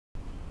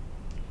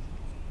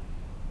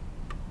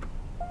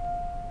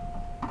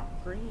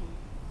green.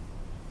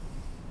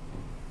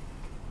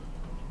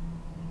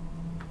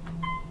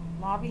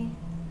 Lobby.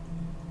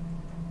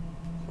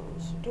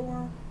 Close the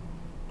door.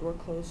 Door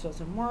closed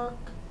doesn't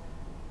work.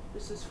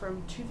 This is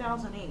from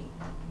 2008.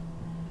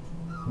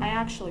 I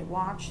actually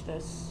watched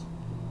this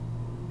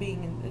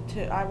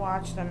I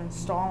watched them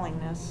installing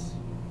this.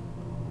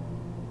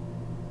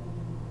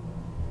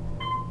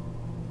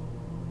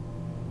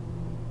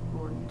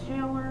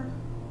 Taylor.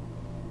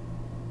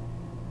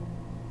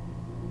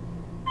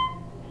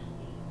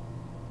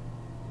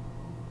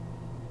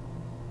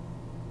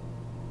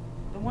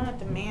 The one at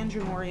the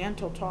Mandarin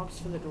Oriental talks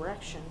for the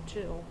direction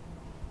too,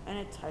 and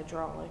it's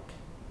hydraulic.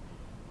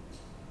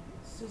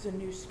 This is a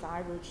new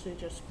sky bridge they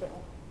just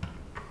built.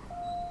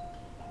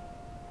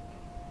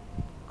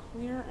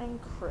 Clear and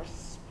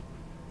crisp.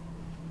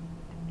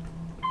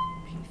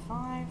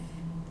 P5.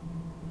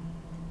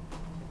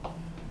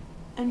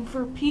 And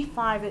for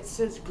P5 it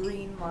says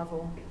green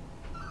level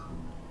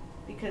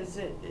because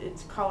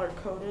it's color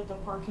coded, the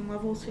parking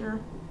levels here.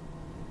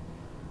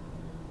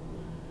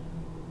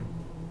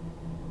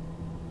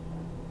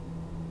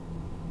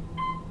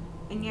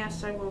 And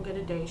yes, I will get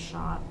a day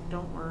shot,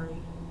 don't worry.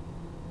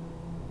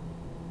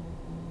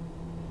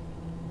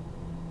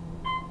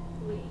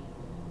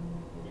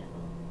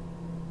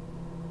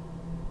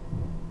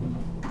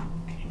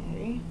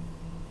 Okay.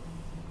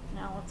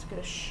 Now let's get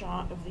a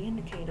shot of the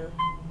indicator.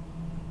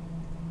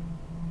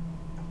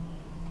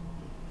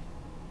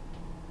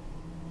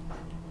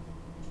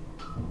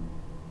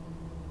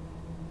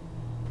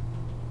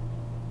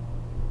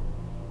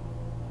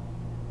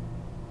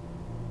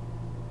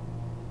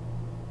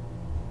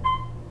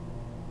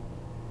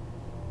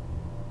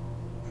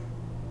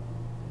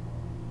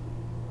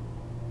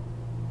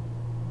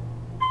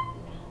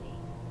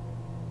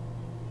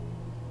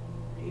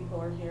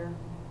 People are here.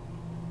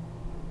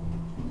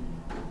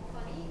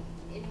 Funny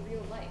in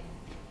real life.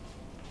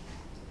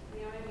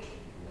 You know what I mean?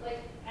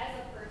 Like as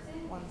a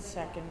person. One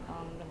second,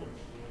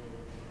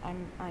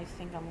 I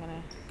think I'm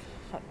gonna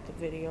cut the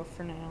video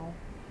for now.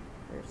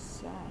 There's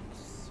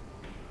sex.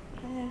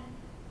 Okay.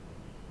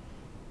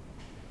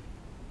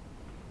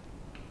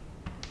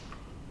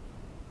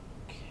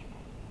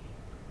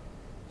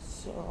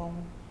 So.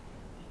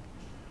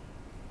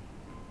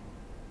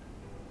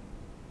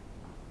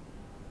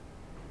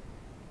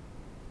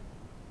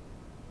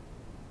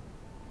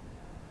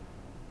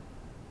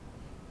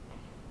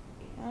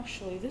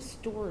 Actually, this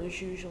door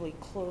is usually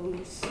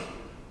closed.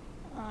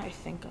 I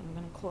think I'm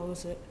gonna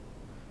close it.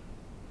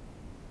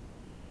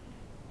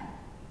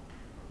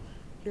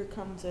 Here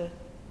comes a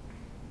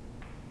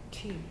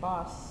T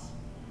bus.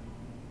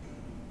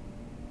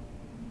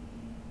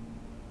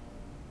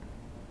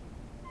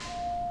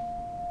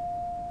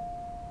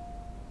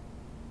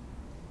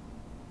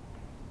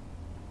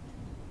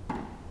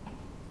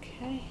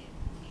 Okay.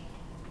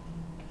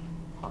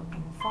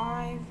 Parking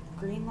 5,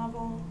 green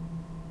level.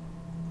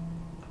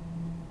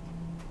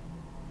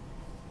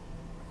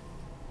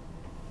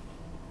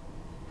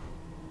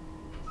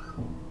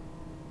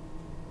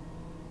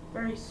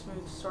 Very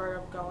smooth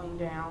startup going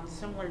down,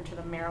 similar to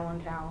the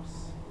Maryland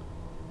house.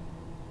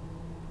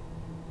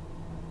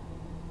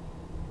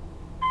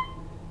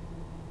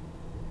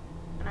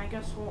 And I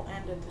guess we'll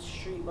end at the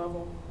street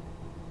level.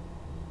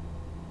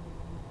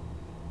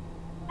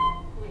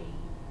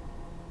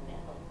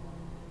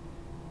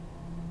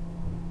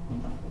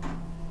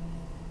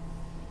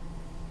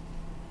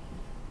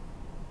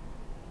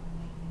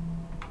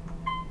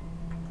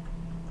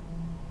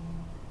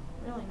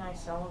 Really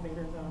nice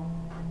elevator though.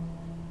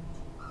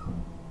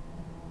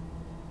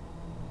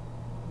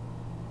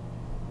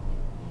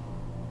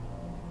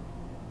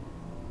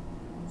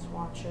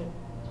 Watch it.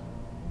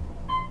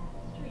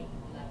 Street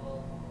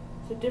level.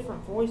 It's a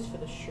different voice for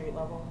the street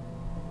level.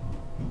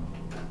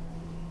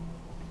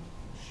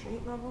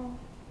 Street level.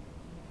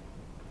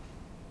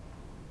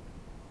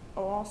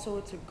 Oh, also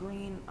it's a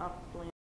green upland.